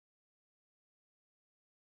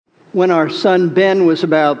When our son Ben was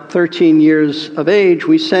about 13 years of age,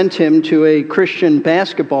 we sent him to a Christian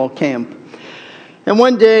basketball camp. And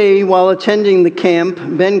one day, while attending the camp,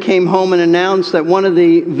 Ben came home and announced that one of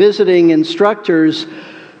the visiting instructors,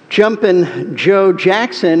 Jumpin' Joe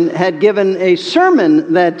Jackson, had given a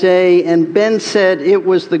sermon that day, and Ben said it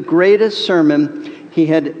was the greatest sermon he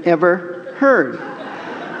had ever heard.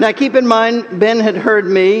 Now, keep in mind, Ben had heard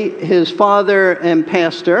me, his father and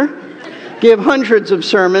pastor, give hundreds of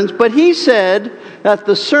sermons, but he said that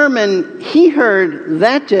the sermon he heard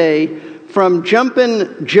that day from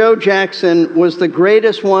Jumpin' Joe Jackson was the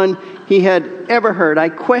greatest one he had ever heard. I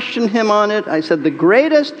questioned him on it. I said, the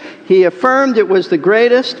greatest? He affirmed it was the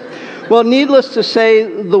greatest. Well, needless to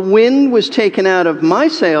say, the wind was taken out of my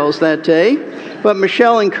sails that day, but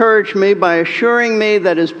Michelle encouraged me by assuring me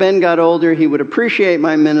that as Ben got older, he would appreciate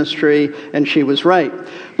my ministry, and she was right.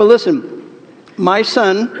 But listen, my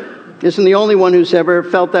son isn't the only one who's ever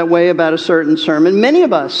felt that way about a certain sermon. Many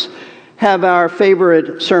of us have our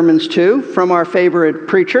favorite sermons too, from our favorite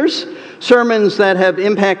preachers, sermons that have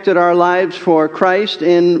impacted our lives for Christ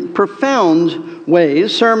in profound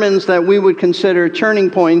ways, sermons that we would consider turning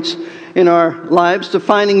points in our lives,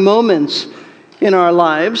 defining moments in our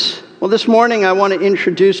lives. Well, this morning I want to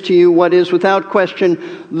introduce to you what is, without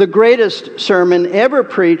question, the greatest sermon ever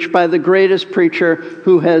preached by the greatest preacher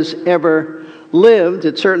who has ever lived.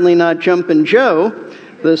 It's certainly not Jumpin' Joe.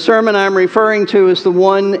 The sermon I'm referring to is the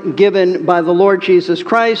one given by the Lord Jesus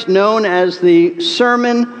Christ, known as the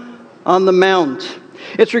Sermon on the Mount.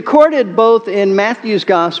 It's recorded both in Matthew's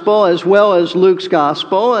Gospel as well as Luke's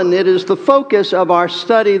Gospel, and it is the focus of our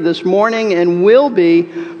study this morning and will be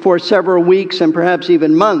for several weeks and perhaps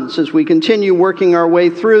even months as we continue working our way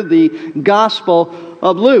through the Gospel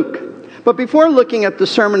of Luke. But before looking at the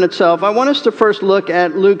sermon itself, I want us to first look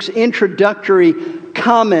at Luke's introductory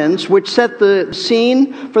comments, which set the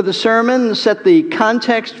scene for the sermon, set the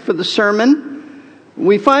context for the sermon.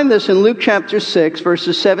 We find this in Luke chapter 6,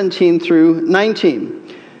 verses 17 through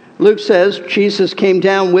 19. Luke says, Jesus came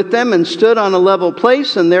down with them and stood on a level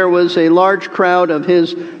place, and there was a large crowd of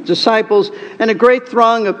his disciples and a great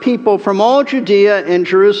throng of people from all Judea and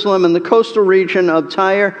Jerusalem and the coastal region of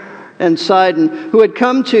Tyre and Sidon, who had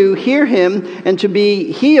come to hear him and to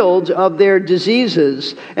be healed of their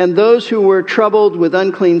diseases. And those who were troubled with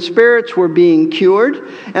unclean spirits were being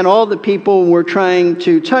cured, and all the people were trying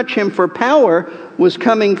to touch him, for power was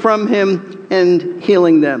coming from him and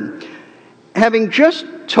healing them. Having just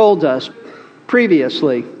told us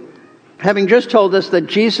that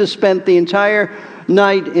Jesus spent the entire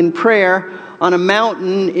night in prayer on a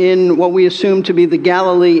mountain in what we assume to be the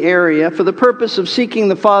Galilee area for the purpose of seeking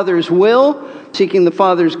the Father's will, seeking the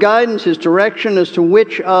Father's guidance, his direction as to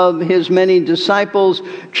which of his many disciples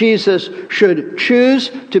Jesus should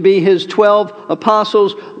choose to be his 12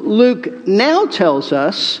 apostles. Luke now tells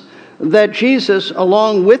us that Jesus,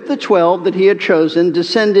 along with the 12 that he had chosen,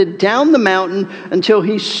 descended down the mountain until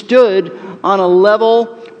he stood on a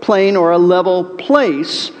level plain or a level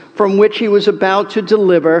place from which he was about to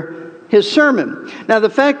deliver his sermon. Now, the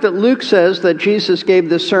fact that Luke says that Jesus gave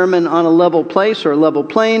this sermon on a level place or a level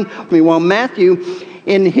plain, while Matthew,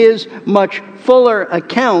 in his much fuller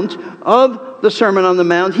account of the Sermon on the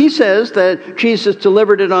Mount, he says that Jesus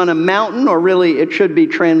delivered it on a mountain, or really it should be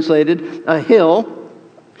translated a hill.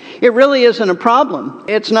 It really isn't a problem.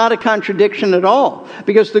 It's not a contradiction at all,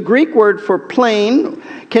 because the Greek word for plain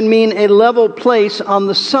can mean a level place on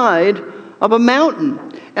the side of a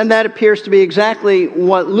mountain. And that appears to be exactly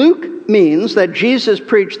what Luke means, that Jesus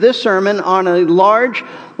preached this sermon on a large,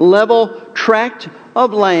 level tract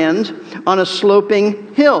of land on a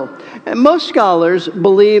sloping hill. And most scholars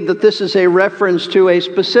believe that this is a reference to a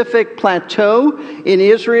specific plateau in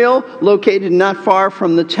Israel, located not far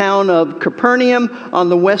from the town of Capernaum on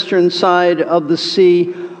the western side of the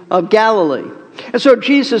Sea of Galilee. And so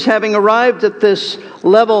Jesus, having arrived at this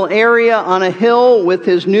level area on a hill with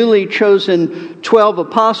his newly chosen 12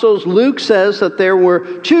 apostles, Luke says that there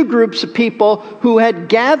were two groups of people who had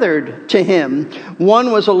gathered to him.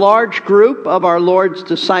 One was a large group of our Lord's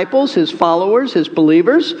disciples, his followers, his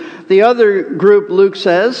believers. The other group, Luke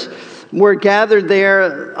says, were gathered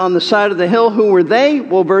there on the side of the hill. Who were they?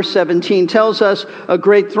 Well, verse 17 tells us a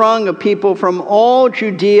great throng of people from all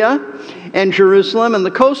Judea and Jerusalem and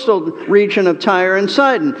the coastal region of Tyre and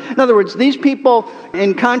Sidon. In other words, these people,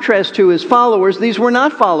 in contrast to his followers, these were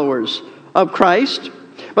not followers of Christ,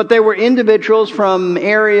 but they were individuals from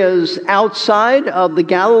areas outside of the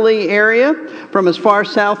Galilee area, from as far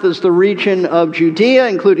south as the region of Judea,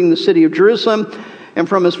 including the city of Jerusalem, and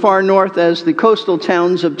from as far north as the coastal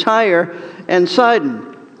towns of Tyre and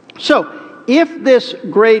Sidon. So, if this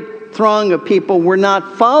great great throng of people were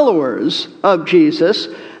not followers of Jesus,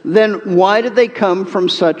 then why did they come from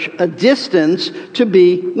such a distance to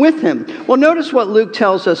be with him? Well, notice what Luke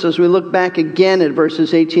tells us as we look back again at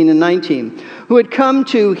verses 18 and 19. Who had come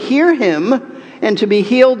to hear him and to be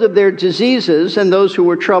healed of their diseases, and those who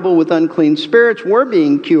were troubled with unclean spirits were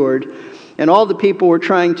being cured. And all the people were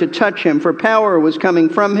trying to touch him, for power was coming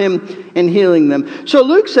from him and healing them. So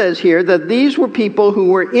Luke says here that these were people who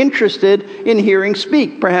were interested in hearing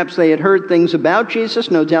speak. Perhaps they had heard things about Jesus.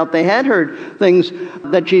 No doubt they had heard things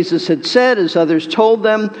that Jesus had said as others told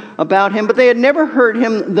them about him, but they had never heard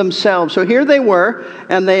him themselves. So here they were,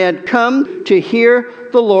 and they had come to hear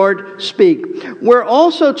the Lord speak. We're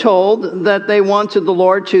also told that they wanted the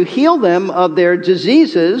Lord to heal them of their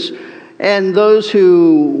diseases. And those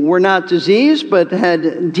who were not diseased but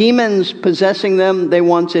had demons possessing them, they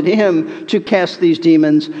wanted him to cast these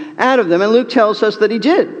demons out of them. And Luke tells us that he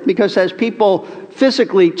did, because as people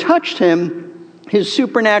physically touched him, his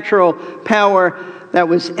supernatural power that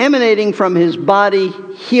was emanating from his body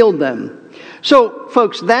healed them. So,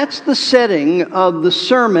 folks, that's the setting of the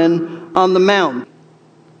Sermon on the Mount.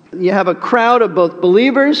 You have a crowd of both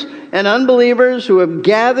believers and unbelievers who have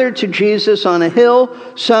gathered to Jesus on a hill,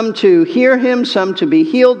 some to hear him, some to be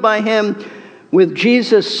healed by him, with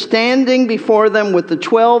Jesus standing before them with the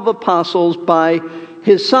 12 apostles by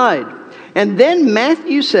his side. And then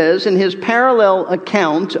Matthew says in his parallel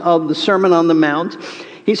account of the Sermon on the Mount,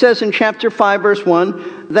 he says in chapter 5, verse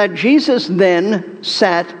 1, that Jesus then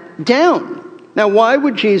sat down. Now, why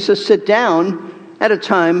would Jesus sit down at a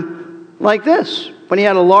time like this? When he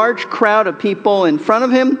had a large crowd of people in front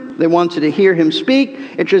of him, they wanted to hear him speak.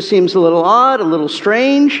 It just seems a little odd, a little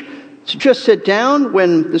strange to just sit down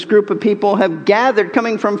when this group of people have gathered,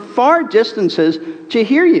 coming from far distances, to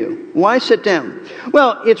hear you. Why sit down?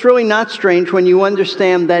 Well, it's really not strange when you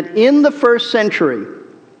understand that in the first century,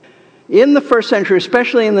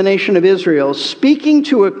 especially in the nation of Israel, speaking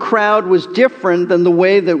to a crowd was different than the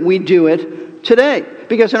way that we do it today.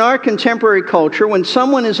 Because in our contemporary culture, when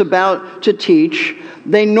someone is about to teach,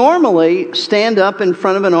 they normally stand up in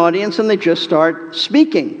front of an audience and they just start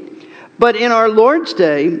speaking. But in our Lord's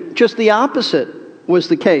day, just the opposite was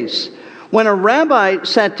the case. When a rabbi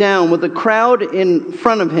sat down with a crowd in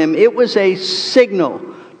front of him, it was a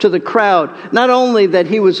signal to the crowd, not only that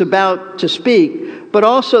he was about to speak, but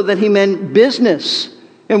also that he meant business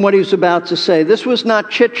in what he was about to say. This was not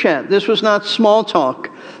chit-chat. This was not small talk.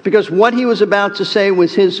 Because what he was about to say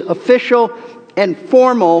was his official and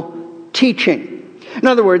formal teaching. In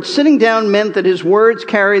other words, sitting down meant that his words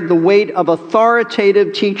carried the weight of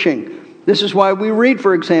authoritative teaching. This is why we read,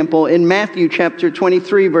 for example, in Matthew chapter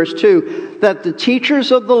 23, verse 2, that the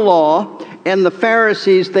teachers of the law and the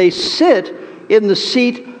Pharisees, they sit in the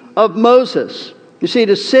seat of Moses. You see,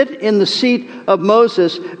 to sit in the seat of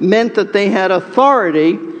Moses meant that they had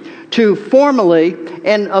authority to formally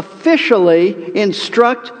and officially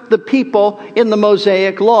instruct the people in the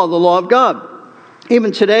Mosaic law, the law of God.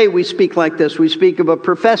 Even today we speak like this. We speak of a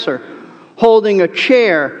professor holding a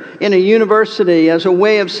chair in a university as a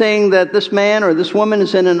way of saying that this man or this woman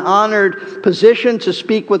is in an honored position to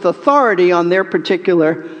speak with authority on their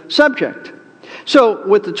particular subject. So,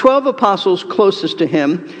 with the 12 apostles closest to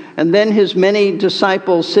him, and then his many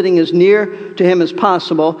disciples sitting as near to him as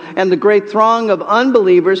possible, and the great throng of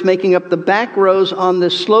unbelievers making up the back rows on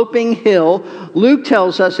this sloping hill, Luke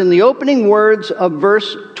tells us in the opening words of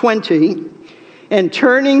verse 20, and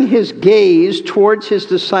turning his gaze towards his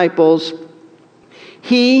disciples,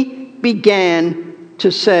 he began to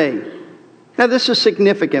say. Now, this is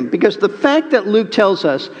significant because the fact that Luke tells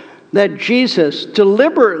us that Jesus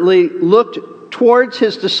deliberately looked towards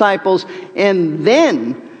his disciples and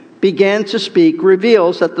then began to speak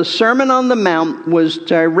reveals that the Sermon on the Mount was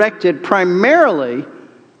directed primarily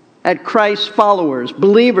at Christ's followers,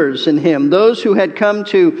 believers in him, those who had come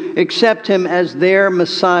to accept him as their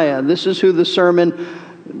Messiah. This is who the sermon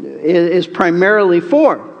is primarily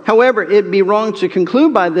for. However, it'd be wrong to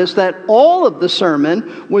conclude by this that all of the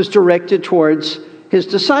sermon was directed towards his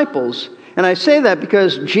disciples. And I say that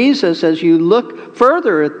because Jesus, as you look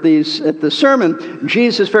further at the sermon,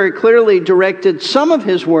 Jesus very clearly directed some of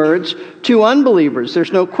his words to unbelievers.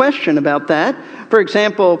 There's no question about that. For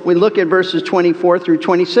example, if we look at verses 24 through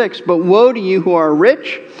 26, but woe to you who are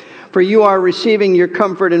rich, for you are receiving your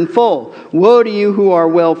comfort in full. Woe to you who are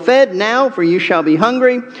well fed now, for you shall be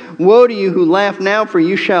hungry. Woe to you who laugh now, for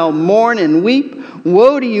you shall mourn and weep.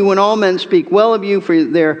 Woe to you when all men speak well of you, for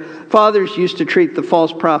their fathers used to treat the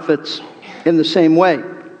false prophets in the same way.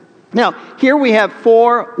 Now, here we have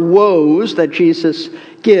 4 woes that Jesus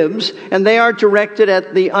gives, and they are directed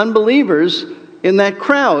at the unbelievers in that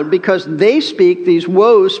crowd, because these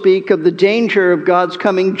woes speak of the danger of God's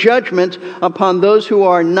coming judgment upon those who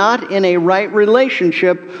are not in a right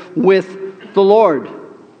relationship with the Lord.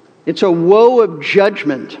 It's a woe of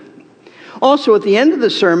judgment. Also, at the end of the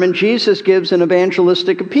sermon, Jesus gives an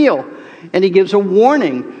evangelistic appeal, and he gives a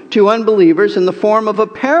warning to unbelievers in the form of a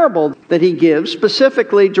parable that he gives,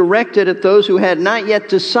 specifically directed at those who had not yet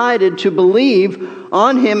decided to believe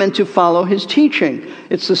on him and to follow his teaching.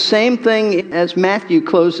 It's the same thing as Matthew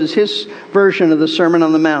closes his version of the Sermon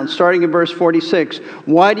on the Mount, starting in verse 46.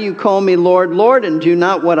 Why do you call me Lord, Lord, and do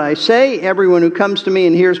not what I say? Everyone who comes to me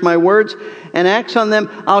and hears my words and acts on them,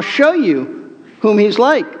 I'll show you whom he's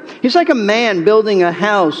like. He's like a man building a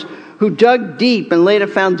house who dug deep and laid a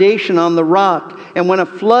foundation on the rock. And when a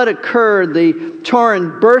flood occurred, the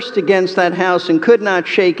torrent burst against that house and could not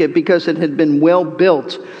shake it because it had been well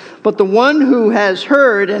built. But the one who has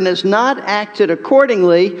heard and has not acted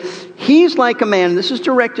accordingly, he's like a man, this is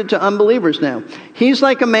directed to unbelievers now, he's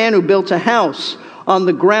like a man who built a house on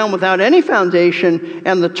the ground without any foundation,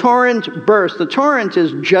 and the torrent burst. The torrent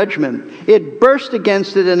is judgment. It burst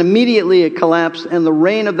against it, and immediately it collapsed, and the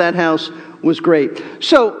ruin of that house was great.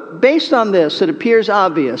 So, based on this, it appears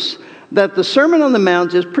obvious that the Sermon on the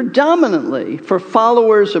Mount is predominantly for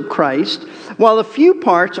followers of Christ, while a few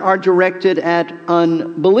parts are directed at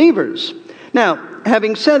unbelievers. Now,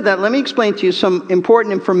 having said that, let me explain to you some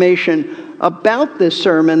important information about this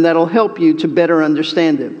sermon that'll help you to better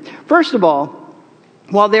understand it. First of all,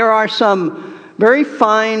 while there are some very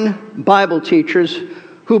fine Bible teachers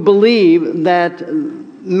who believe that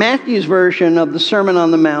Matthew's version of the Sermon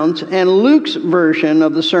on the Mount and Luke's version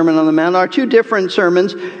of the Sermon on the Mount are two different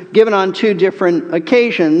sermons given on two different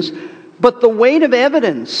occasions, but the weight of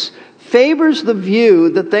evidence favors the view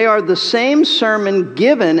that they are the same sermon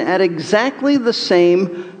given at exactly the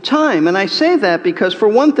same time. And I say that because, for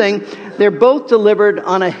one thing, they're both delivered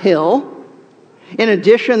on a hill. In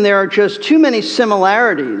addition, there are just too many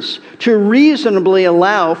similarities to reasonably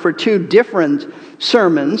allow for two different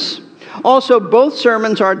sermons. Also, both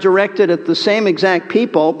sermons are directed at the same exact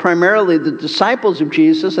people, primarily the disciples of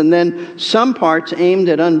Jesus, and then some parts aimed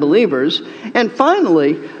at unbelievers. And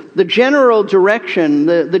finally, the general direction,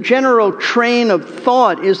 the general train of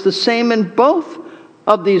thought is the same in both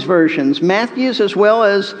of these versions, Matthew's as well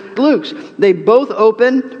as Luke's. They both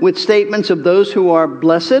open with statements of those who are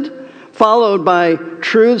blessed, followed by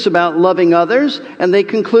truths about loving others, and they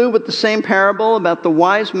conclude with the same parable about the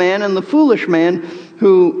wise man and the foolish man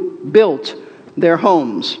who built their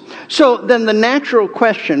homes. So then the natural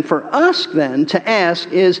question for us then to ask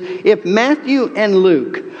is, if Matthew and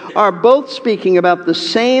Luke are both speaking about the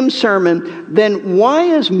same sermon, then why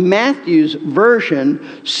is Matthew's version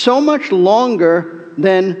so much longer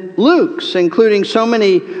than Luke's, including so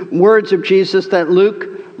many words of Jesus that Luke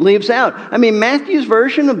leaves out? I mean, Matthew's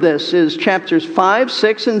version of this is chapters 5,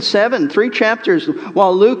 6, and 7, 3 chapters,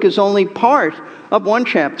 while Luke is only part of one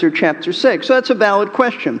chapter, chapter 6. So that's a valid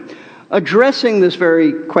question. Addressing this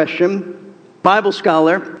very question, Bible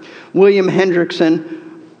scholar William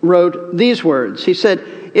Hendrickson wrote these words. He said,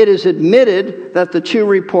 "It is admitted that the two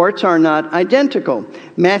reports are not identical.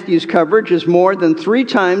 Matthew's coverage is more than 3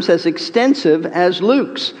 times as extensive as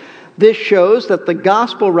Luke's. This shows that the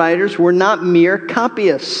gospel writers were not mere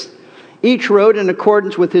copyists. Each wrote in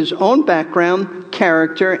accordance with his own background,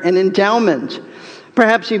 character, and endowment.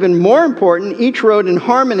 Perhaps even more important, each wrote in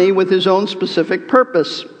harmony with his own specific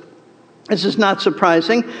purpose. This is not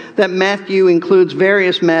surprising that Matthew includes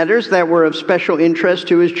various matters that were of special interest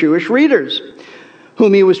to his Jewish readers,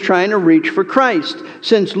 whom he was trying to reach for Christ.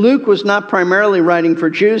 Since Luke was not primarily writing for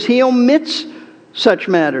Jews, he omits such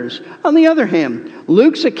matters. On the other hand,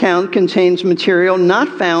 Luke's account contains material not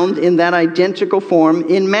found in that identical form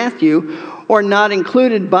in Matthew, or not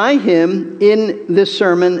included by him in this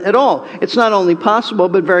sermon at all. It's not only possible,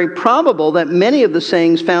 but very probable that many of the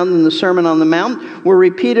sayings found in the Sermon on the Mount were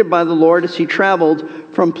repeated by the Lord as he traveled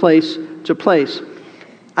from place to place."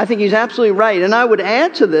 I think he's absolutely right. And I would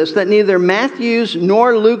add to this that neither Matthew's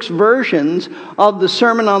nor Luke's versions of the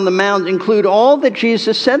Sermon on the Mount include all that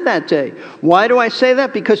Jesus said that day. Why do I say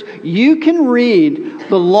that? Because you can read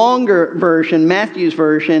the longer version, Matthew's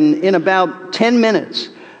version, in about 10 minutes.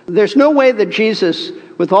 There's no way that Jesus,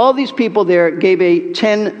 with all these people there, gave a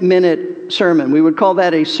 10-minute sermon. We would call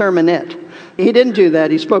that a sermonette. He didn't do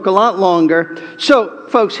that. He spoke a lot longer. So,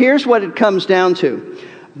 folks, here's what it comes down to.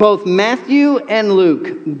 Both Matthew and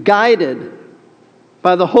Luke, guided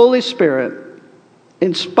by the Holy Spirit,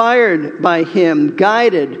 inspired by him,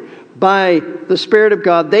 guided by the Spirit of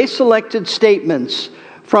God, they selected statements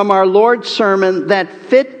from our Lord's sermon that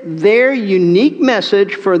fit their unique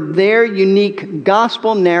message for their unique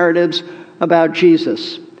gospel narratives about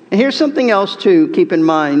Jesus. And here's something else to keep in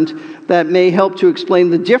mind that may help to explain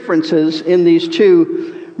the differences in these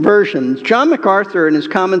two versions. John MacArthur, in his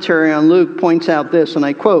commentary on Luke, points out this, and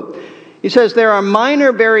I quote, he says, "There are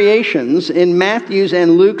minor variations in Matthew's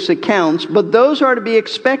and Luke's accounts, but those are to be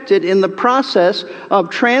expected in the process of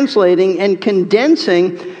translating and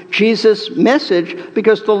condensing Jesus' message,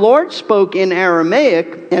 because the Lord spoke in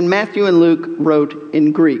Aramaic and Matthew and Luke wrote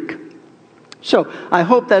in Greek." So I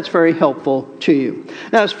hope that's very helpful to you.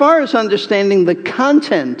 Now, as far as understanding the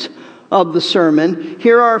content of the sermon,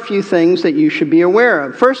 here are a few things that you should be aware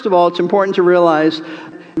of. First of all, it's important to realize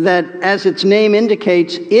that, as its name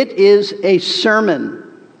indicates, it is a sermon.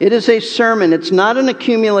 It is a sermon. It's not an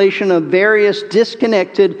accumulation of various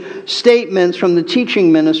disconnected statements from the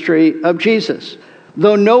teaching ministry of Jesus.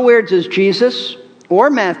 Though nowhere does Jesus or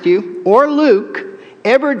Matthew or Luke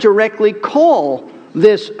ever directly call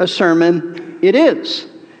this a sermon, it is.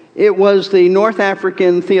 It was the North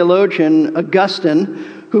African theologian Augustine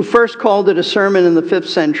who first called it a sermon in the 5th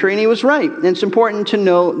century, and he was right. And it's important to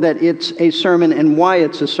know that it's a sermon and why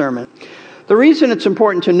it's a sermon. The reason it's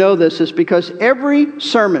important to know this is because every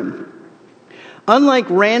sermon, unlike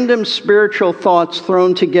random spiritual thoughts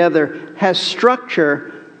thrown together, has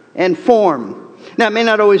structure and form. Now, it may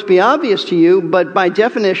not always be obvious to you, but by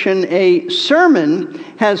definition, a sermon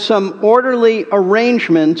has some orderly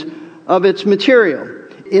arrangement of its material.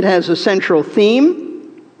 It has a central theme.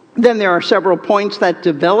 Then there are several points that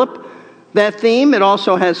develop that theme. It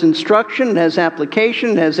also has instruction, it has application,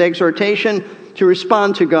 it has exhortation to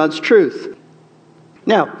respond to God's truth.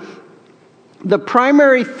 Now, the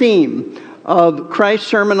primary theme of Christ's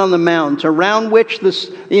Sermon on the Mount, around which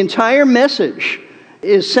the entire message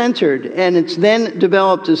is centered, and it's then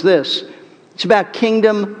developed, as this. It's about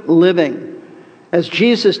kingdom living. As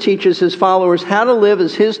Jesus teaches his followers how to live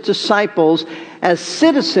as his disciples, as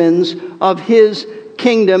citizens of his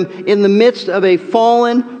kingdom in the midst of a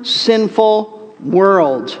fallen, sinful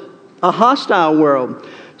world, a hostile world.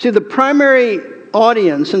 See, the primary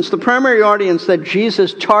audience that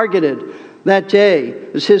Jesus targeted that day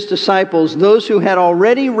as his disciples, those who had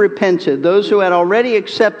already repented, those who had already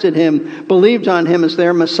accepted him, believed on him as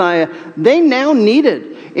their Messiah, they now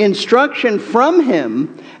needed instruction from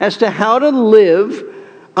him as to how to live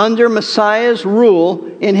under Messiah's rule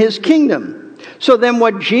in his kingdom. So then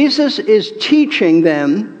what Jesus is teaching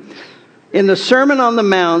them in the Sermon on the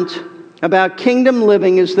Mount about kingdom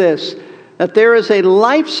living is this, that there is a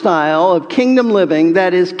lifestyle of kingdom living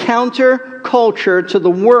that is counter-culture to the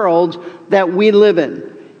world that we live in.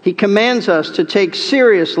 He commands us to take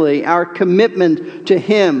seriously our commitment to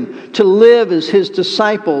him, to live as his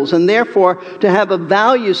disciples, and therefore to have a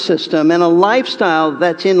value system and a lifestyle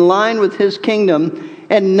that's in line with his kingdom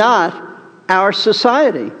and not our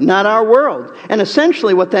society, not our world. And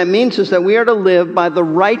essentially what that means is that we are to live by the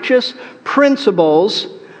righteous principles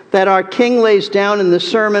that our King lays down in the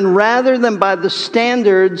sermon rather than by the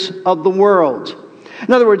standards of the world.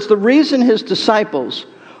 In other words, the reason his disciples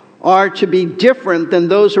are to be different than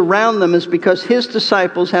those around them is because his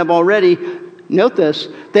disciples have already, note this,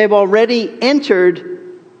 they've already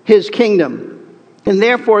entered his kingdom. And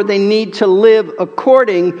therefore they need to live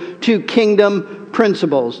according to kingdom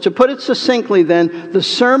principles. To put it succinctly then, the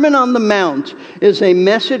Sermon on the Mount is a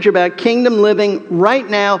message about kingdom living right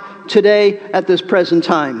now, today, at this present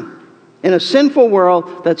time. In a sinful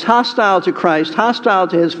world that's hostile to Christ, hostile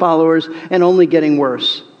to his followers, and only getting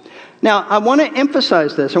worse. Now, I want to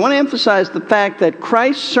emphasize this. I want to emphasize the fact that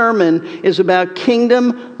Christ's sermon is about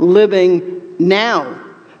kingdom living now.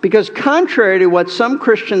 Because contrary to what some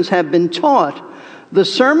Christians have been taught, the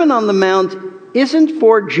Sermon on the Mount isn't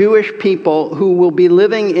for Jewish people who will be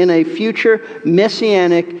living in a future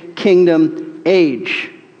messianic kingdom age.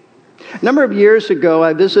 A number of years ago,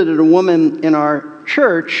 I visited a woman in our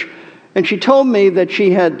church, and she told me that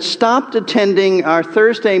she had stopped attending our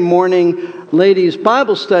Thursday morning ladies'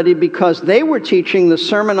 Bible study because they were teaching the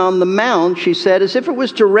Sermon on the Mount, she said, as if it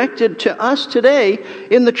was directed to us today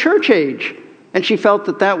in the church age. And she felt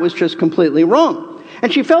that that was just completely wrong.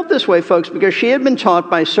 And she felt this way, folks, because she had been taught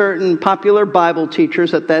by certain popular Bible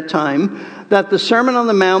teachers at that time that the Sermon on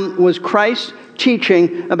the Mount was Christ's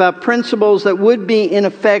teaching about principles that would be in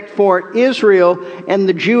effect for Israel and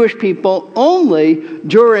the Jewish people only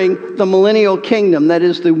during the millennial kingdom, that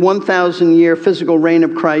is the 1,000-year physical reign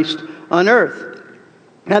of Christ on earth.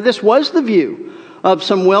 Now, this was the view of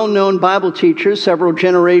some well-known Bible teachers several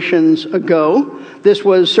generations ago. This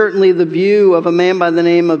was certainly the view of a man by the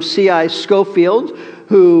name of C.I. Scofield,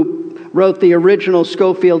 who wrote the original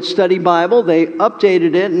Scofield Study Bible. They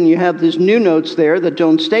updated it, and you have these new notes there that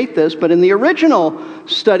don't state this, but in the original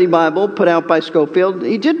study Bible put out by Scofield,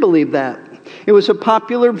 he did believe that. It was a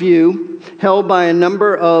popular view held by a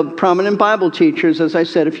number of prominent Bible teachers, as I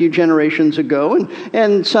said, a few generations ago,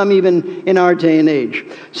 and some even in our day and age.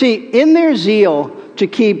 See, in their zeal to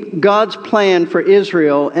keep God's plan for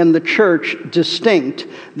Israel and the church distinct,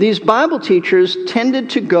 these Bible teachers tended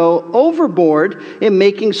to go overboard in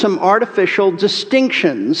making some artificial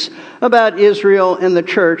distinctions about Israel and the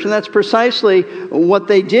church, and that's precisely what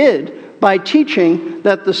they did by teaching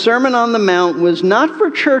that the Sermon on the Mount was not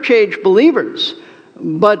for church-age believers,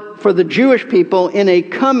 but for the Jewish people in a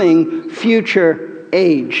coming future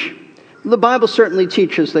age. The Bible certainly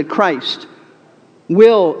teaches that Christ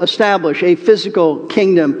will establish a physical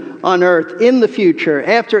kingdom on earth in the future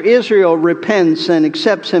after Israel repents and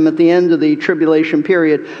accepts him at the end of the tribulation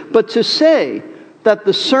period. But to say that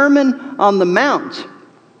the Sermon on the Mount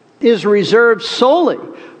is reserved solely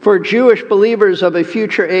for Jewish believers of a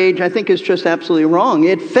future age, I think is just absolutely wrong.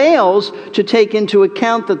 It fails to take into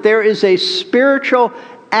account that there is a spiritual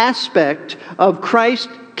aspect of Christ's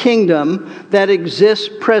kingdom that exists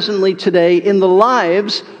presently today in the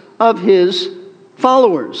lives of his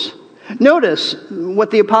followers. Notice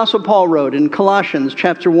what the Apostle Paul wrote in Colossians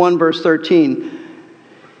chapter 1, verse 13.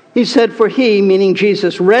 He said, "For he," meaning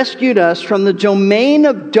Jesus, "rescued us from the domain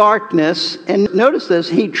of darkness," and notice this,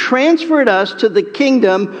 "he transferred us to the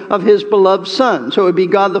kingdom of his beloved Son." So it would be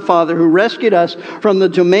God the Father who rescued us from the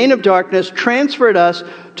domain of darkness, transferred us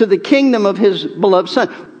to the kingdom of his beloved Son.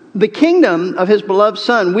 The kingdom of his beloved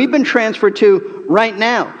Son, we've been transferred to right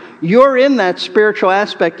now. You're in that spiritual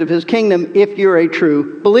aspect of his kingdom if you're a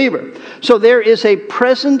true believer. So there is a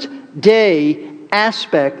present day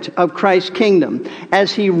aspect of Christ's kingdom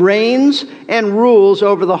as he reigns and rules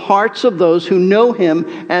over the hearts of those who know him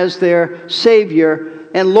as their Savior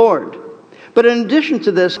and Lord. But in addition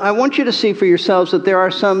to this, I want you to see for yourselves that there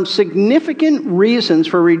are some significant reasons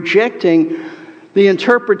for rejecting the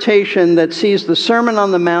interpretation that sees the Sermon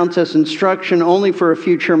on the Mount as instruction only for a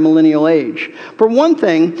future millennial age. For one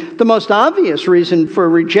thing, the most obvious reason for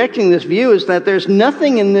rejecting this view is that there's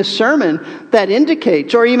nothing in this sermon that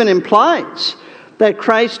indicates or even implies that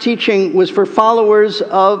Christ's teaching was for followers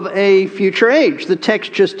of a future age. The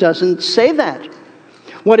text just doesn't say that.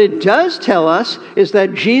 What it does tell us is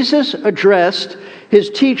that Jesus addressed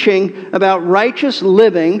his teaching about righteous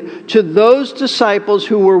living to those disciples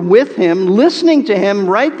who were with him, listening to him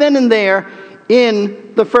right then and there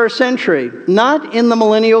in the first century, not in the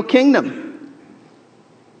millennial kingdom.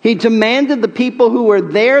 He demanded the people who were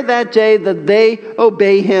there that day that they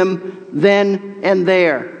obey him then and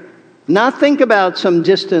there. Not think about some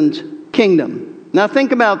distant kingdom. Not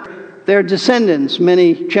think about their descendants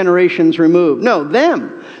many generations removed. No,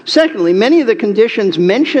 them. Secondly, many of the conditions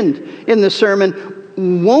mentioned in the sermon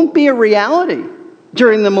won't be a reality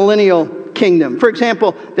during the millennial kingdom. For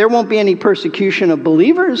example, there won't be any persecution of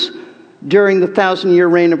believers during the 1,000-year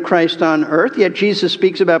reign of Christ on earth, yet Jesus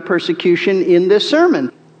speaks about persecution in this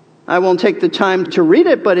sermon. I won't take the time to read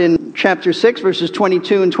it, but in chapter 6, verses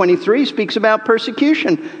 22 and 23, speaks about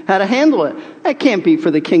persecution, how to handle it. That can't be for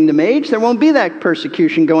the kingdom age. There won't be that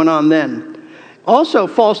persecution going on then. Also,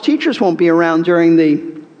 false teachers won't be around during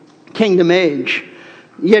the kingdom age.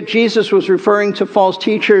 Yet Jesus was referring to false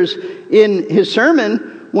teachers in his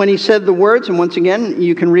sermon when he said the words, and once again,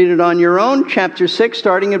 you can read it on your own, chapter 6,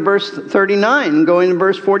 starting at verse 39 and going to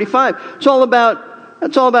verse 45. It's all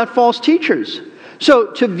about false teachers.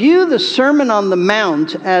 So to view the Sermon on the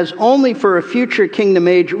Mount as only for a future kingdom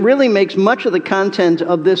age really makes much of the content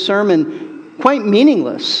of this sermon quite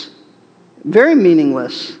meaningless. Very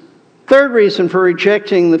meaningless. Third reason for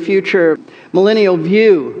rejecting the future millennial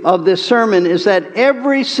view of this sermon is that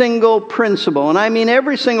every single principle, and I mean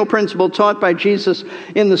every single principle taught by Jesus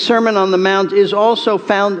in the Sermon on the Mount, is also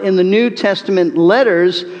found in the New Testament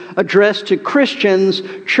letters addressed to Christians,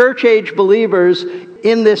 church-age believers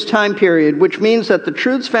in this time period, which means that the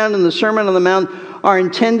truths found in the Sermon on the Mount are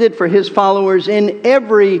intended for his followers in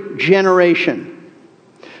every generation.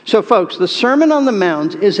 So folks, the Sermon on the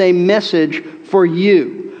Mount is a message for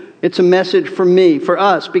you. It's a message for me, for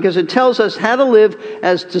us, because it tells us how to live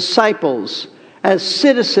as disciples, as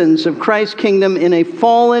citizens of Christ's kingdom in a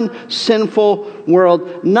fallen, sinful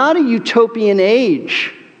world, not a utopian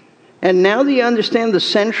age. And now that you understand the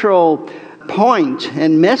central point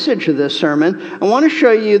and message of this sermon, I want to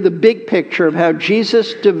show you the big picture of how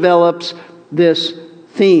Jesus develops this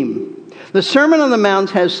theme. The Sermon on the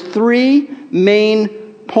Mount has three main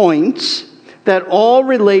points that all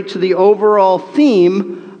relate to the overall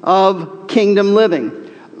theme of kingdom living.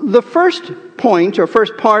 the first point or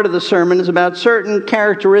first part of the sermon is about certain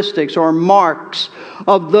characteristics or marks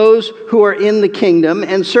of those who are in the kingdom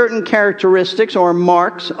and certain characteristics or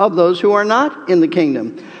marks of those who are not in the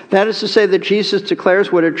kingdom. That is to say that Jesus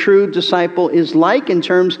declares what a true disciple is like in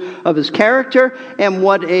terms of his character and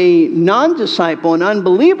what a non-disciple, an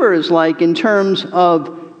unbeliever, is like in terms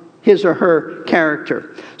of his or her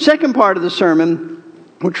character. Second part of the sermon,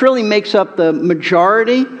 which really makes up the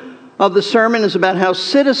majority of the sermon, is about how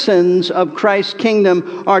citizens of Christ's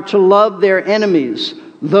kingdom are to love their enemies,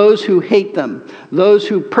 those who hate them, those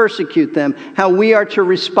who persecute them, how we are to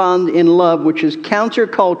respond in love, which is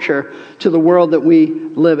counterculture to the world that we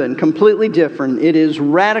live in. Completely different. It is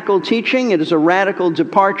radical teaching. It is a radical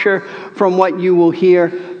departure from what you will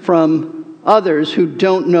hear from others who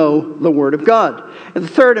don't know the Word of God. And the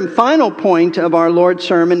third and final point of our Lord's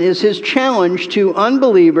sermon is his challenge to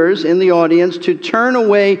unbelievers in the audience to turn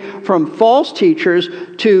away from false teachers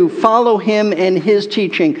to follow him and his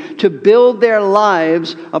teaching, to build their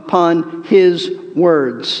lives upon his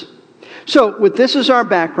words. So, with this as our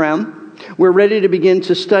background, we're ready to begin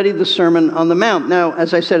to study the Sermon on the Mount. Now,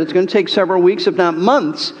 as I said, it's going to take several weeks, if not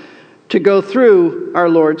months, to go through our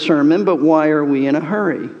Lord's sermon, but why are we in a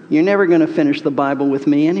hurry? You're never going to finish the Bible with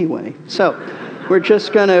me anyway. So we're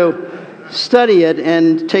just going to study it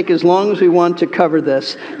and take as long as we want to cover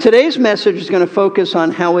this. Today's message is going to focus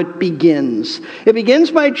on how it begins. It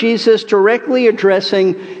begins by Jesus directly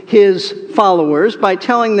addressing his followers by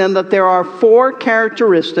telling them that there are 4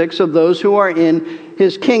 characteristics of those who are in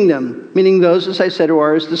his kingdom, meaning those, as I said, who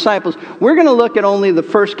are his disciples. We're going to look at only the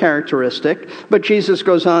first characteristic, but Jesus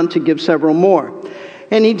goes on to give several more.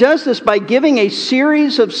 And he does this by giving a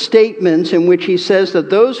series of statements in which he says that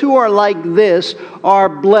those who are like this are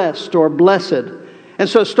blessed or blessed. And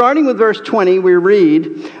so starting with verse 20, we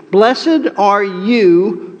read, "Blessed are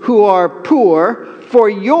you who are poor, for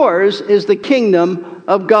yours is the kingdom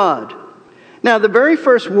of God." Now, the very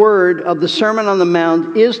first word of the Sermon on the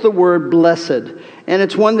Mount is the word blessed. And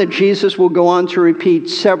it's one that Jesus will go on to repeat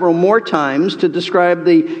several more times to describe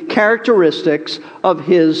the characteristics of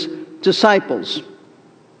his disciples.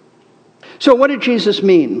 So what did Jesus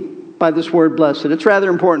mean by this word blessed? It's rather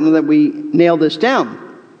important that we nail this down.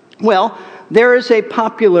 Well, there is a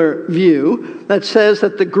popular view that says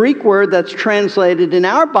that the Greek word that's translated in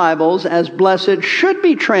our Bibles as blessed should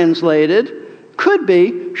be translated, could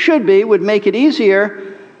be, should be, would make it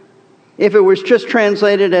easier if it was just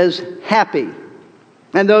translated as happy.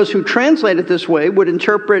 And those who translate it this way would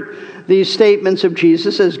interpret these statements of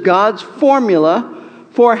Jesus as God's formula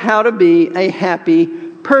for how to be a happy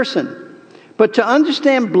person. But to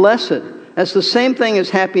understand blessed as the same thing as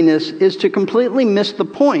happiness is to completely miss the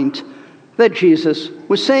point that Jesus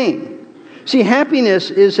was saying. See,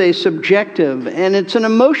 happiness is a subjective and it's an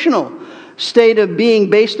emotional state of being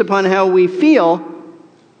based upon how we feel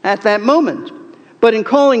at that moment. But in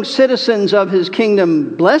calling citizens of his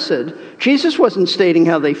kingdom blessed, Jesus wasn't stating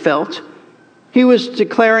how they felt. He was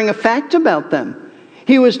declaring a fact about them.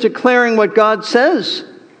 He was declaring what God says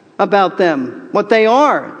about them, what they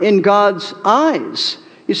are in God's eyes.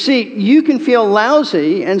 You see, you can feel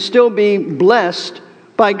lousy and still be blessed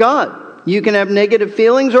by God. You can have negative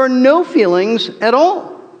feelings or no feelings at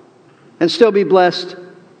all and still be blessed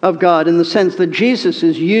of God in the sense that Jesus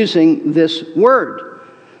is using this word.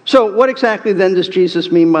 So what exactly then does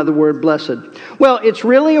Jesus mean by the word blessed? Well, it's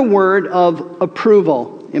really a word of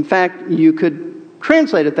approval. In fact, you could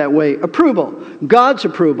translate it that way, approval, God's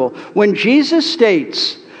approval. When Jesus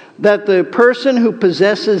states that the person who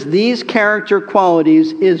possesses these character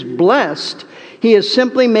qualities is blessed, he is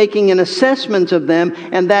simply making an assessment of them,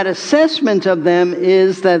 and that assessment of them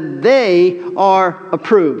is that they are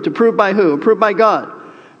approved. Approved by who? Approved by God.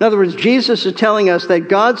 In other words, Jesus is telling us that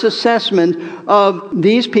God's assessment of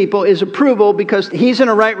these people is approval because he's in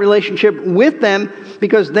a right relationship with them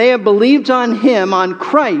because they have believed on him, on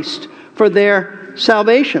Christ, for their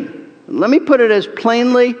salvation. Let me put it as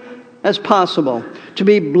plainly as possible. To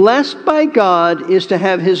be blessed by God is to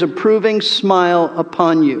have his approving smile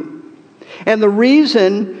upon you. And the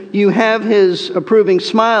reason you have his approving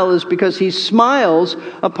smile is because he smiles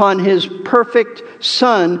upon his perfect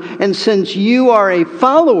Son. And since you are a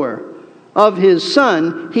follower of his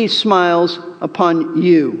Son, he smiles upon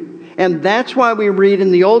you. And that's why we read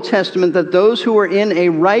in the Old Testament that those who are in a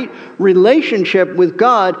right relationship with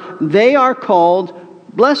God, they are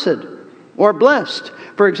called blessed or blessed.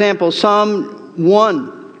 For example, Psalm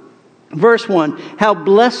 1. Verse 1, how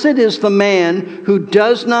blessed is the man who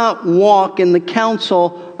does not walk in the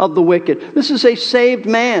counsel of the wicked. This is a saved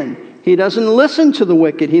man. He doesn't listen to the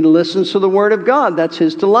wicked. He listens to the word of God. That's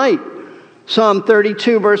his delight. Psalm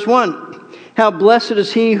 32, verse 1, How blessed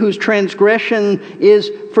is he whose transgression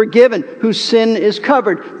is forgiven, whose sin is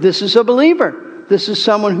covered. This is a believer. This is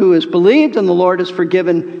someone who has believed and the Lord has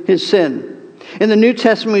forgiven his sin. In the New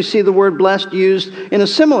Testament, we see the word blessed used in a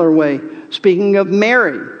similar way, speaking of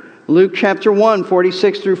Mary. Luke chapter 1,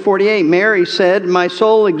 46 through 48, Mary said, "My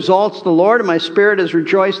soul exalts the Lord, and my spirit has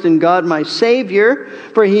rejoiced in God my Savior,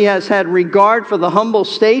 for he has had regard for the humble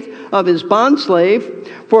state of his bondslave.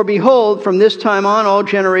 For behold, from this time on all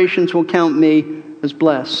generations will count me as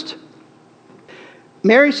blessed."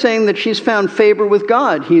 Mary's saying that she's found favor with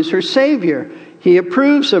God. He's her Savior. He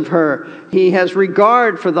approves of her. He has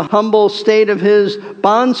regard for the humble state of his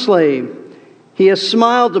bondslave. He has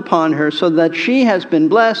smiled upon her so that she has been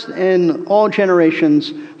blessed, and all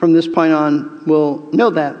generations from this point on will know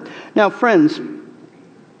that. Now, friends,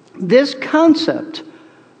 this concept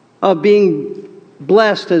of being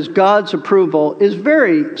blessed as God's approval is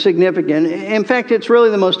very significant. In fact, it's really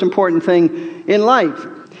the most important thing in life.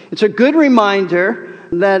 It's a good reminder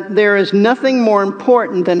that there is nothing more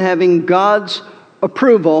important than having God's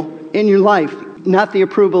approval in your life, not the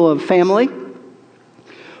approval of family,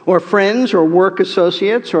 or friends, or work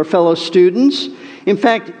associates, or fellow students. In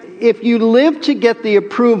fact, if you live to get the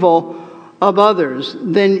approval of others,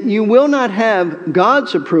 then you will not have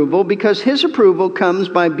God's approval, because his approval comes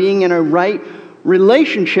by being in a right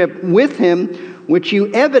relationship with him, which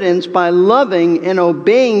you evidence by loving and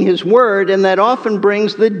obeying his word, and that often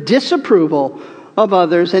brings the disapproval of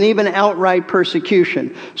others and even outright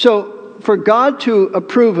persecution. So, for God to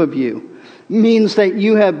approve of you means that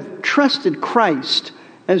you have trusted Christ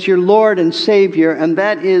as your Lord and Savior, and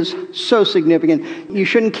that is so significant. You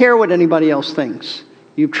shouldn't care what anybody else thinks.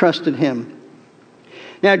 You've trusted him.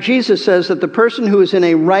 Now, Jesus says that the person who is in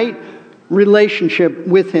a right relationship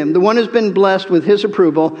with him, the one who's been blessed with his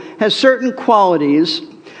approval, has certain qualities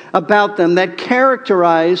about them that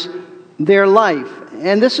characterize their life.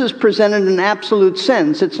 And this is presented in an absolute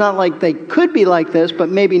sense. It's not like they could be like this, but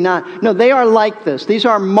maybe not. No, they are like this. These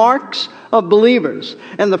are marks of believers.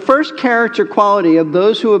 And the first character quality of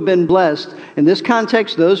those who have been blessed, in this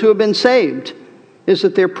context, those who have been saved, is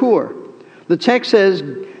that they're poor. The text says,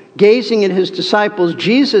 gazing at his disciples,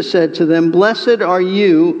 Jesus said to them, "Blessed are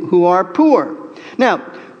you who are poor." Now,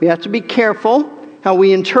 we have to be careful how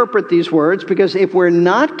we interpret these words, because if we're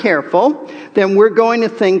not careful, then we're going to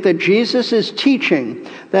think that Jesus is teaching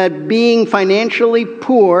that being financially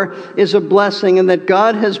poor is a blessing, and that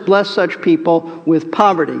God has blessed such people with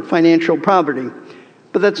poverty, financial poverty.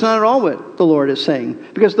 But that's not at all what the Lord is saying,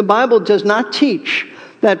 because the Bible does not teach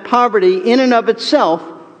that poverty in and of itself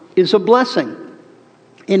is a blessing.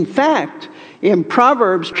 In fact, in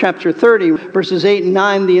Proverbs chapter 30, verses 8 and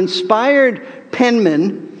 9, the inspired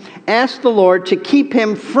penman asked the Lord to keep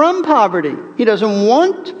him from poverty. He doesn't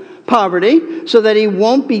want poverty so that he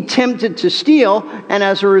won't be tempted to steal and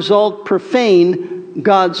as a result profane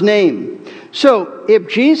God's name. So if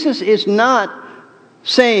Jesus is not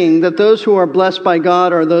saying that those who are blessed by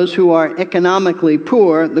God are those who are economically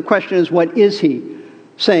poor, the question is, what is he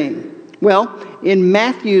saying? Well, in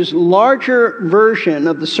Matthew's larger version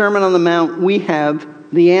of the Sermon on the Mount, we have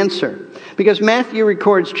the answer. Because Matthew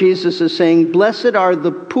records Jesus as saying, "Blessed are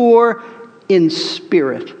the poor in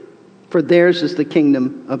spirit, for theirs is the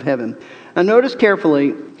kingdom of heaven." Now notice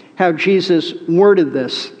carefully how Jesus worded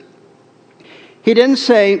this. He didn't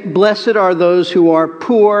say, "Blessed are those who are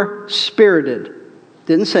poor-spirited."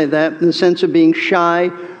 Didn't say that in the sense of being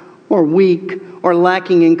shy or weak or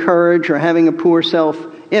lacking in courage or having a poor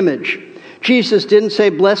self-image. Jesus didn't say,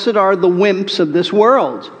 "Blessed are the wimps of this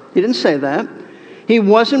world." He didn't say that. He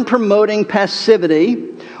wasn't promoting passivity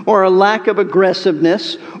or a lack of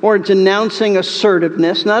aggressiveness or denouncing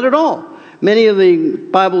assertiveness. Not at all. Many of the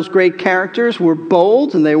Bible's great characters were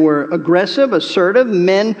bold and they were aggressive, assertive,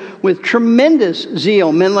 men with tremendous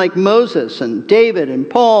zeal, men like Moses and David and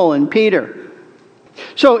Paul and Peter.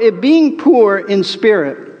 So if being poor in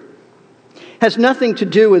spirit has nothing to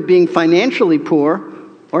do with being financially poor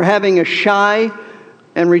or having a shy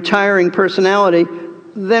and retiring personality,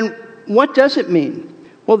 then what does it mean?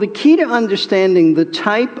 Well, the key to understanding the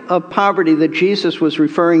type of poverty that Jesus was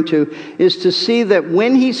referring to is to see that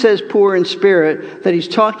when he says poor in spirit, that he's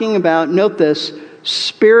talking about, note this,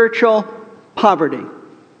 spiritual poverty.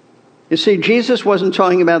 You see, Jesus wasn't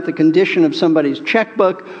talking about the condition of somebody's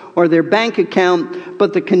checkbook or their bank account,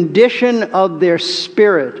 but the condition of their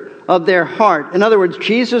spirit, of their heart. In other words,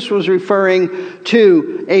 Jesus was referring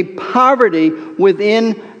to a poverty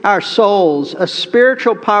within our souls, a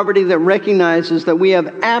spiritual poverty that recognizes that we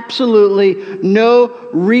have absolutely no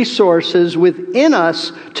resources within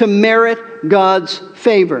us to merit God's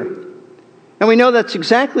favor. And we know that's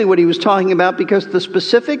exactly what he was talking about because the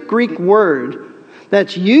specific Greek word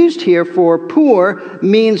that's used here for poor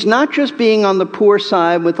means not just being on the poor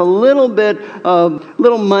side with a little bit of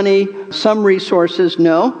little money, some resources.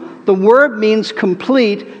 No, the word means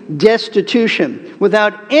complete destitution.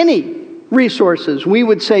 Without any resources, we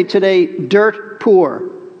would say today, dirt poor.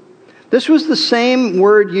 This was the same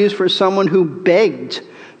word used for someone who begged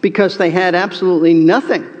because they had absolutely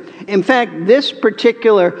nothing. In fact, this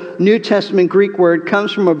particular New Testament Greek word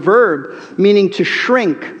comes from a verb meaning to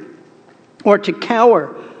shrink or to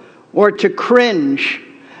cower or to cringe,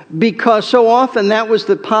 because so often that was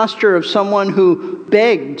the posture of someone who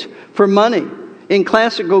begged for money. In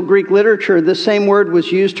classical Greek literature, the same word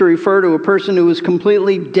was used to refer to a person who was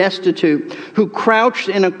completely destitute, who crouched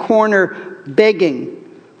in a corner begging.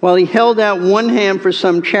 While he held out one hand for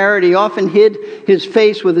some charity, often hid his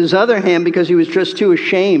face with his other hand because he was just too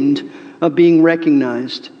ashamed of being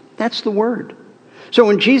recognized. That's the word. So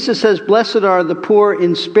when Jesus says, blessed are the poor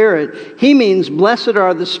in spirit, he means blessed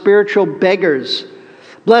are the spiritual beggars.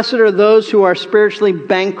 Blessed are those who are spiritually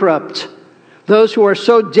bankrupt. Those who are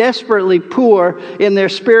so desperately poor in their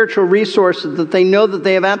spiritual resources that they know that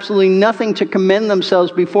they have absolutely nothing to commend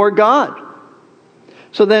themselves before God.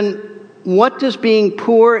 So then, what does being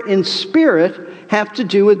poor in spirit have to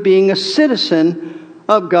do with being a citizen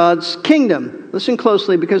of God's kingdom? Listen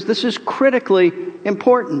closely, because this is critically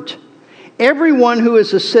important. Everyone who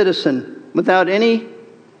is a citizen, without any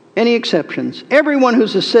exceptions, everyone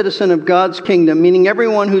who's a citizen of God's kingdom, meaning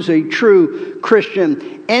everyone who's a true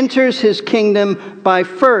Christian, enters his kingdom by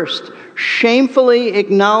first shamefully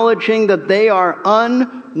acknowledging that they are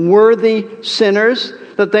unworthy sinners,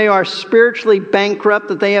 that they are spiritually bankrupt,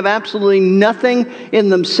 that they have absolutely nothing in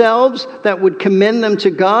themselves that would commend them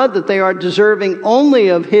to God, that they are deserving only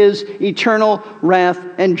of his eternal wrath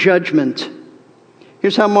and judgment.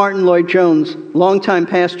 Here's how Martin Lloyd-Jones, longtime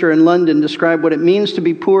pastor in London, described what it means to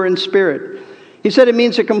be poor in spirit. He said it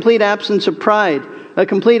means a complete absence of pride, a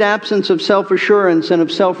complete absence of self-assurance and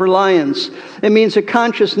of self-reliance. It means a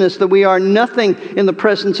consciousness that we are nothing in the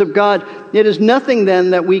presence of God. It is nothing then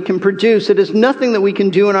that we can produce. It is nothing that we can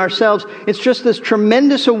do in ourselves. It's just this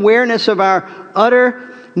tremendous awareness of our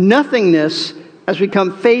utter nothingness as we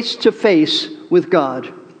come face to face with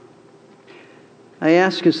God. I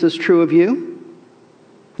ask, is this true of you?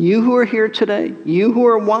 You who are here today, you who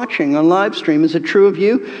are watching on live stream, is it true of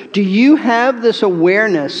you? Do you have this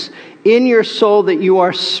awareness in your soul that you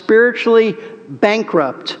are spiritually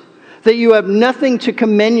bankrupt, that you have nothing to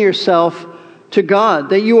commend yourself to God,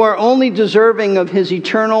 that you are only deserving of his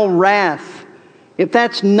eternal wrath? If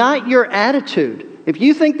that's not your attitude, if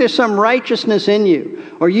you think there's some righteousness in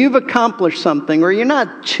you, or you've accomplished something, or you're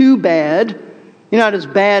not too bad, you're not as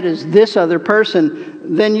bad as this other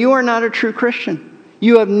person, then you are not a true Christian.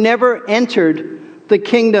 You have never entered the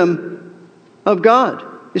kingdom of God.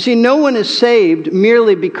 You see, no one is saved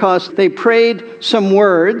merely because they prayed some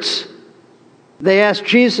words, they asked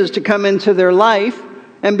Jesus to come into their life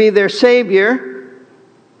and be their Savior.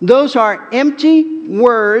 Those are empty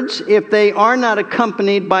words if they are not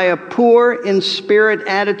accompanied by a poor in spirit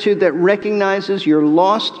attitude that recognizes your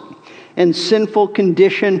lost and sinful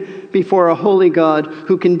condition before a holy God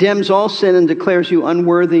who condemns all sin and declares you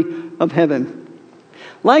unworthy of heaven.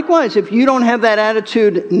 Likewise, if you don't have that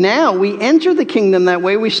attitude now, we enter the kingdom that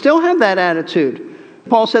way, we still have that attitude.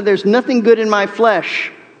 Paul said, there's nothing good in my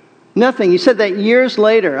flesh. Nothing. He said that years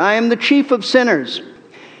later. I am the chief of sinners.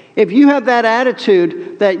 If you have that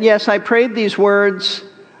attitude that, yes, I prayed these words,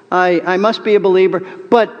 I must be a believer,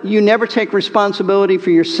 but you never take responsibility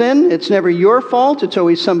for your sin. It's never your fault. It's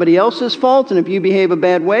always somebody else's fault. And if you behave a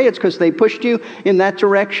bad way, it's because they pushed you in that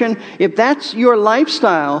direction. If that's your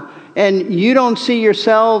lifestyle, and you don't see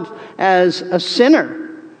yourself as a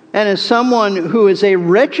sinner and as someone who is a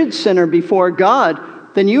wretched sinner before God,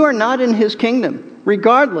 then you are not in his kingdom,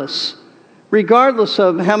 regardless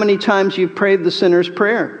of how many times you've prayed the sinner's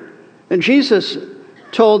prayer. And Jesus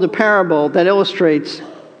told a parable that illustrates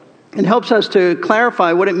and helps us to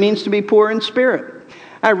clarify what it means to be poor in spirit.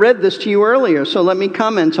 I read this to you earlier, so let me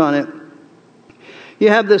comment on it. You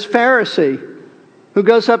have this Pharisee who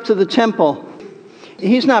goes up to the temple.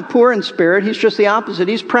 He's not poor in spirit. He's just the opposite.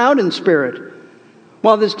 He's proud in spirit.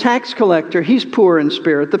 While this tax collector, he's poor in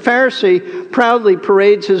spirit. The Pharisee proudly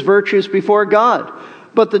parades his virtues before God.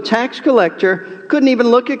 But the tax collector couldn't even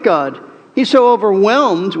look at God. He's so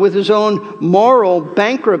overwhelmed with his own moral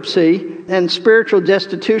bankruptcy and spiritual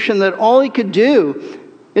destitution that all he could do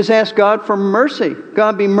is ask God for mercy.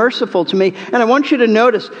 God, be merciful to me. And I want you to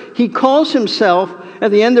notice, he calls himself, at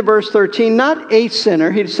the end of verse 13, not a sinner.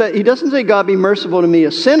 He doesn't say, God, be merciful to me,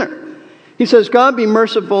 a sinner. He says, God be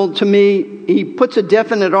merciful to me. He puts a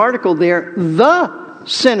definite article there, the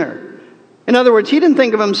sinner. In other words, he didn't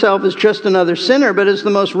think of himself as just another sinner, but as the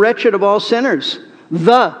most wretched of all sinners.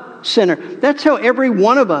 The sinner. That's how every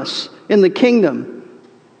one of us in the kingdom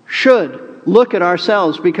should look at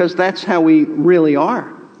ourselves, because that's how we really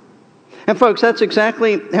are. And folks, that's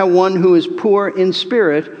exactly how one who is poor in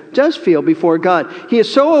spirit does feel before God. He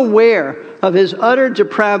is so aware of his utter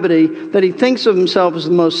depravity that he thinks of himself as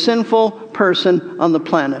the most sinful person on the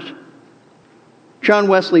planet. John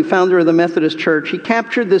Wesley, founder of the Methodist Church, he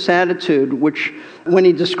captured this attitude, which, when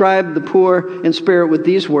he described the poor in spirit with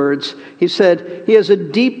these words, he said, he has a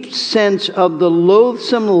deep sense of the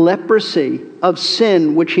loathsome leprosy of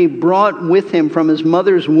sin which he brought with him from his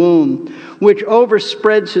mother's womb, which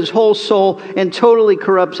overspreads his whole soul and totally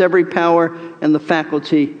corrupts every power and the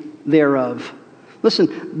faculty thereof.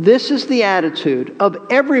 Listen, this is the attitude of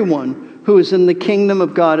everyone who is in the kingdom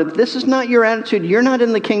of God. If this is not your attitude, you're not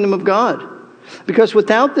in the kingdom of God. Because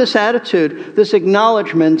without this attitude, this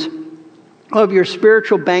acknowledgement of your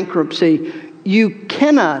spiritual bankruptcy, you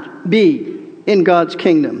cannot be in God's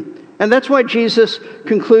kingdom. And that's why Jesus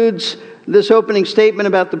concludes this opening statement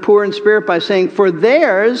about the poor in spirit by saying, For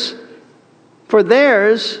theirs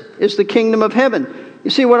is the kingdom of heaven. You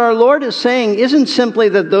see, what our Lord is saying isn't simply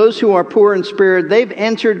that those who are poor in spirit, they've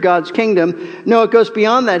entered God's kingdom. No, it goes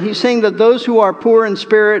beyond that. He's saying that those who are poor in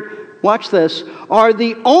spirit, watch this, are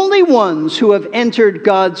the only ones who have entered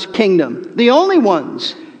God's kingdom. The only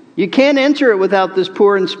ones. You can't enter it without this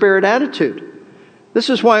poor in spirit attitude. This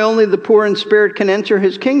is why only the poor in spirit can enter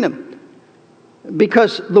his kingdom.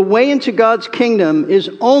 Because the way into God's kingdom is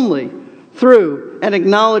only through an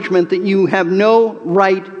acknowledgement that you have no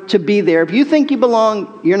right to be there. If you think you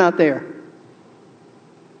belong, you're not there.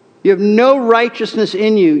 You have no righteousness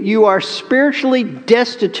in you. You are spiritually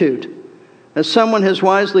destitute. As someone has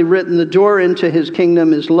wisely written, the door into his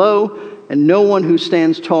kingdom is low, and no one who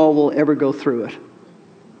stands tall will ever go through it.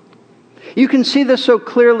 You can see this so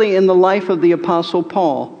clearly in the life of the Apostle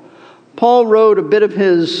Paul. Paul wrote a bit of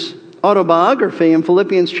his autobiography in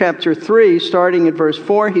Philippians chapter 3, starting at verse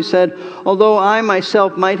 4. He said, Although I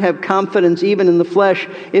myself might have confidence even in the flesh,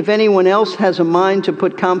 if anyone else has a mind to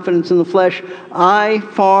put confidence in the flesh, I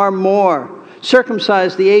far more.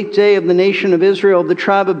 Circumcised the 8th day of the nation of Israel, of the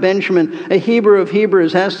tribe of Benjamin, a Hebrew of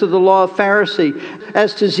Hebrews, as to the law, a Pharisee,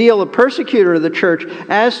 as to zeal, a persecutor of the church,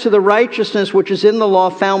 as to the righteousness which is in the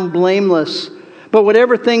law, found blameless. But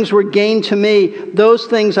whatever things were gained to me, those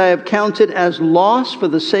things I have counted as loss for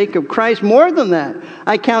the sake of Christ. More than that,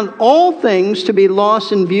 I count all things to be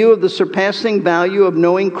lost in view of the surpassing value of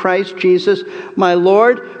knowing Christ Jesus, my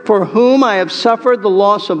Lord, for whom I have suffered the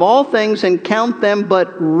loss of all things and count them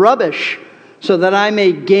but rubbish, so that I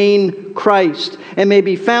may gain Christ and may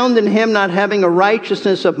be found in him, not having a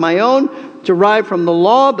righteousness of my own derived from the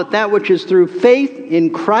law, but that which is through faith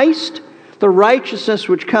in Christ, the righteousness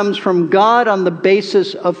which comes from God on the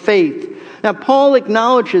basis of faith. Now, Paul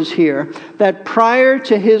acknowledges here that prior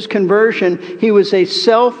to his conversion, he was a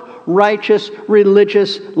self-righteous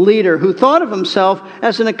religious leader who thought of himself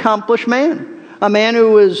as an accomplished man, a man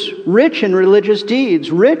who was rich in religious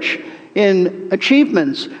deeds, rich in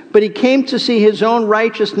achievements, but he came to see his own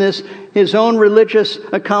righteousness, his own religious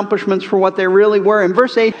accomplishments for what they really were. In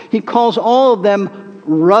verse 8, he calls all of them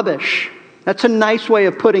rubbish. That's a nice way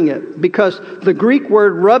of putting it, because the Greek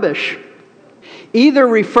word rubbish either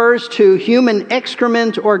refers to human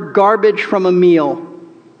excrement or garbage from a meal.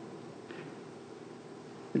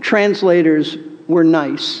 The translators were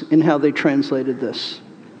nice in how they translated this.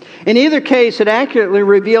 In either case, it accurately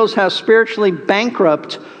reveals how spiritually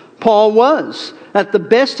bankrupt Paul was. That the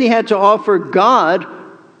best he had to offer God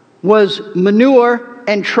was manure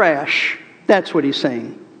and trash. That's what he's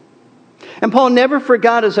saying. And Paul never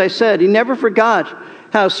forgot, as I said, he never forgot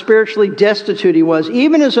how spiritually destitute he was.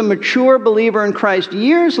 Even as a mature believer in Christ,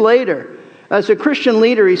 years later, as a Christian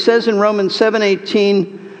leader, he says in Romans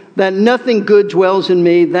 7:18 that nothing good dwells in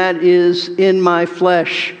me, that is, in my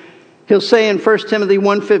flesh. He'll say in 1 Timothy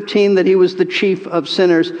 1:15 that he was the chief of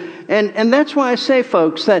sinners. And that's why I say,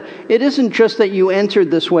 folks, that it isn't just that you entered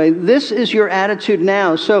this way. This is your attitude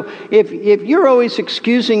now. So if you're always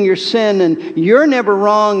excusing your sin and you're never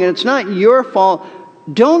wrong and it's not your fault,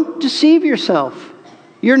 don't deceive yourself.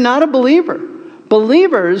 You're not a believer.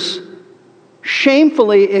 Believers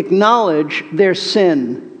shamefully acknowledge their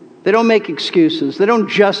sin. They don't make excuses. They don't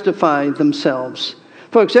justify themselves.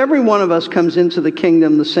 Folks, every one of us comes into the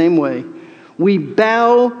kingdom the same way. We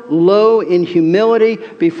bow low in humility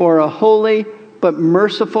before a holy but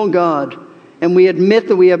merciful God. And we admit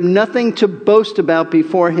that we have nothing to boast about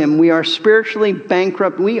before him. We are spiritually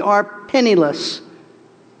bankrupt. We are penniless.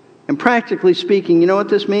 And practically speaking, you know what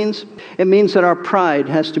this means? It means that our pride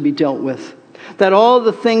has to be dealt with. That all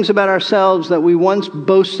the things about ourselves that we once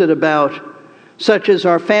boasted about, such as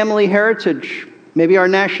our family heritage, maybe our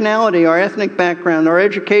nationality, our ethnic background, our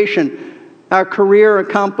education, our career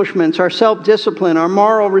accomplishments, our self-discipline, our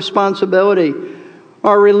moral responsibility,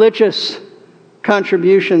 our religious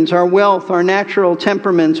contributions, our wealth, our natural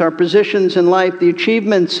temperaments, our positions in life, the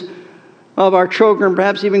achievements of our children,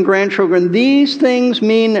 perhaps even grandchildren, these things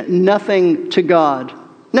mean nothing to God.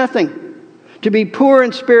 Nothing. To be poor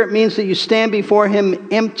in spirit means that you stand before Him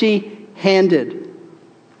empty-handed.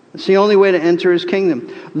 It's the only way to enter His kingdom.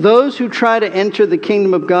 Those who try to enter the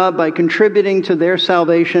kingdom of God by contributing to their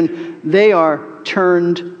salvation, they are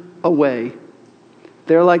turned away.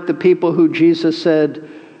 They're like the people who Jesus said,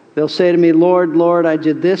 they'll say to me, Lord, Lord, I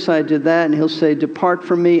did this, I did that. And He'll say, depart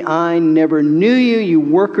from me, I never knew you, you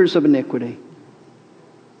workers of iniquity.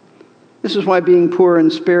 This is why being poor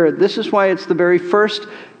in spirit, this is why it's the very first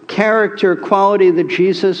character quality that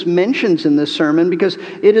Jesus mentions in this sermon, because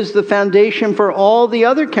it is the foundation for all the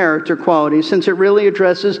other character qualities, since it really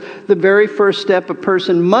addresses the very first step a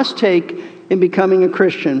person must take in becoming a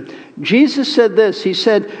Christian. Jesus said this, He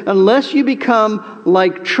said, unless you become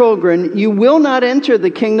like children, you will not enter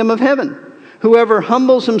the kingdom of heaven. Whoever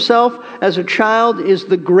humbles himself as a child is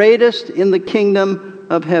the greatest in the kingdom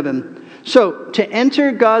of heaven. So, to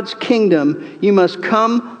enter God's kingdom, you must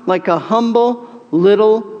come like a humble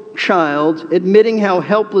little child, admitting how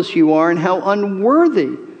helpless you are and how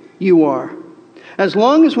unworthy you are. As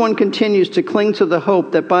long as one continues to cling to the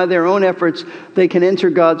hope that by their own efforts they can enter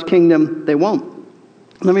God's kingdom, they won't.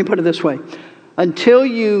 Let me put it this way. Until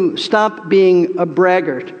you stop being a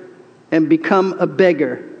braggart and become a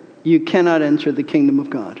beggar, you cannot enter the kingdom of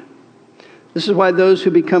God. This is why those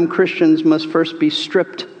who become Christians must first be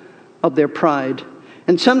stripped of their pride.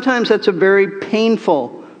 And sometimes that's a very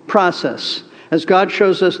painful process, as God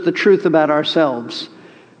shows us the truth about ourselves.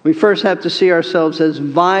 We first have to see ourselves as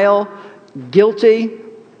vile, guilty,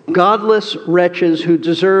 godless wretches who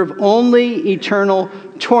deserve only eternal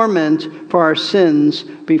torment for our sins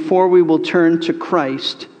before we will turn to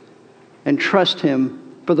Christ and trust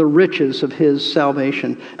Him for the riches of His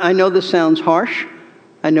salvation. I know this sounds harsh.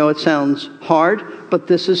 I know it sounds hard, but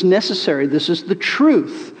this is necessary. This is the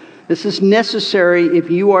truth. This is necessary if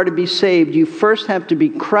you are to be saved. You first have to be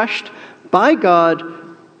crushed by God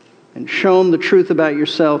and shown the truth about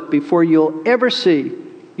yourself before you'll ever see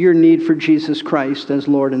your need for Jesus Christ as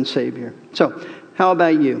Lord and Savior. So, how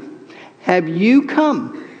about you? Have you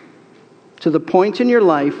come to the point in your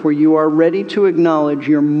life where you are ready to acknowledge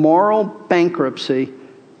your moral bankruptcy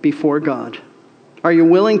before God? Are you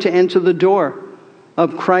willing to enter the door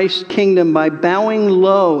of Christ's kingdom by bowing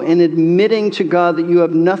low and admitting to God that you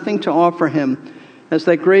have nothing to offer Him? As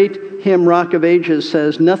that great hymn, Rock of Ages,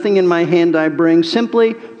 says, nothing in my hand I bring,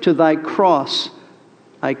 simply to thy cross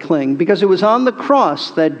I cling. Because it was on the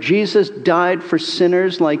cross that Jesus died for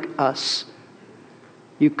sinners like us.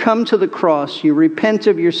 You come to the cross, you repent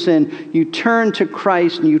of your sin, you turn to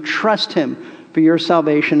Christ and you trust Him for your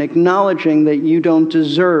salvation, acknowledging that you don't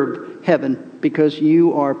deserve heaven because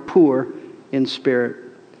you are poor in spirit.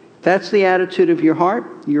 That's the attitude of your heart.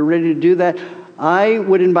 You're ready to do that. I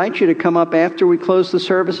would invite you to come up after we close the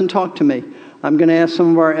service and talk to me. I'm going to ask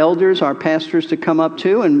some of our elders, our pastors, to come up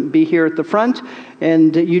too and be here at the front.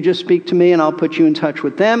 And you just speak to me and I'll put you in touch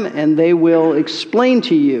with them and they will explain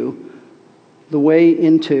to you the way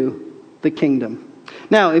into the kingdom.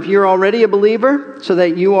 Now, if you're already a believer, so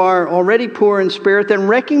that you are already poor in spirit, then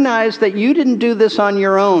recognize that you didn't do this on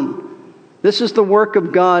your own. This is the work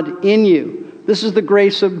of God in you. This is the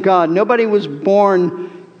grace of God. Nobody was born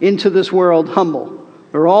into this world humble.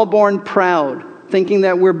 We're all born proud, thinking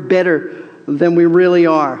that we're better than we really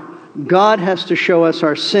are. God has to show us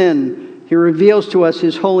our sin. He reveals to us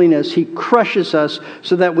His holiness. He crushes us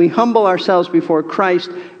so that we humble ourselves before Christ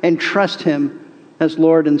and trust Him as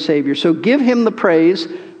Lord and Savior. So give Him the praise.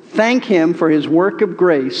 Thank Him for His work of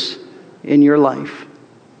grace in your life.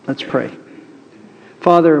 Let's pray.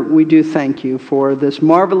 Father, we do thank You for this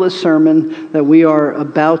marvelous sermon that we are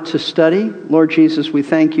about to study. Lord Jesus, we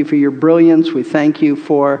thank You for Your brilliance. We thank You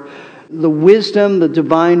for the wisdom, the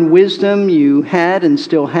divine wisdom You had and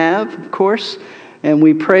still have, of course. And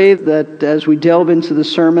we pray that as we delve into the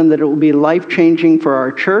sermon, that it will be life-changing for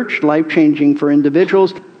our church, life-changing for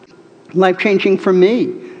individuals, life-changing for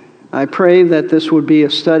me. I pray that this would be a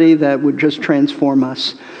study that would just transform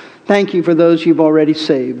us. Thank You for those You've already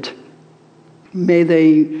saved. May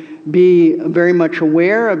they be very much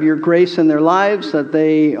aware of Your grace in their lives, that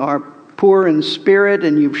they are poor in spirit,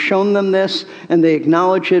 and you've shown them this, and they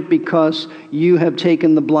acknowledge it because you have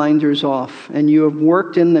taken the blinders off, and you have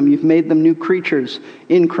worked in them. You've made them new creatures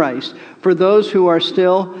in Christ. For those who are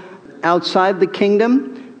still outside the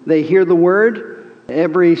kingdom, they hear the word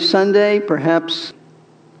every Sunday, perhaps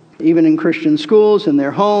even in Christian schools, in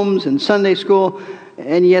their homes, in Sunday school,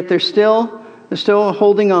 and yet they're still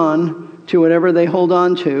holding on to whatever they hold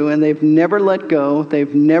on to, and they've never let go.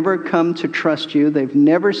 They've never come to trust you. They've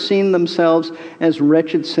never seen themselves as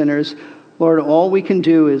wretched sinners. Lord, all we can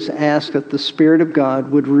do is ask that the Spirit of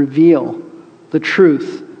God would reveal the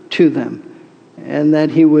truth to them, and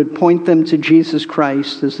that he would point them to Jesus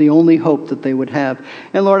Christ as the only hope that they would have.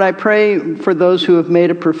 And Lord, I pray for those who have made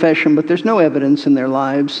a profession, but there's no evidence in their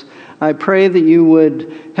lives. I pray that you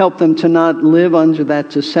would help them to not live under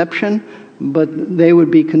that deception, but they would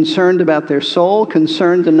be concerned about their soul,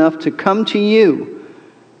 concerned enough to come to you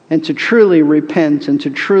and to truly repent and to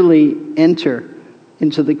truly enter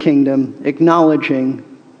into the kingdom, acknowledging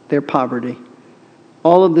their poverty.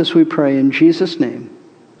 All of this we pray in Jesus' name.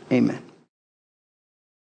 Amen.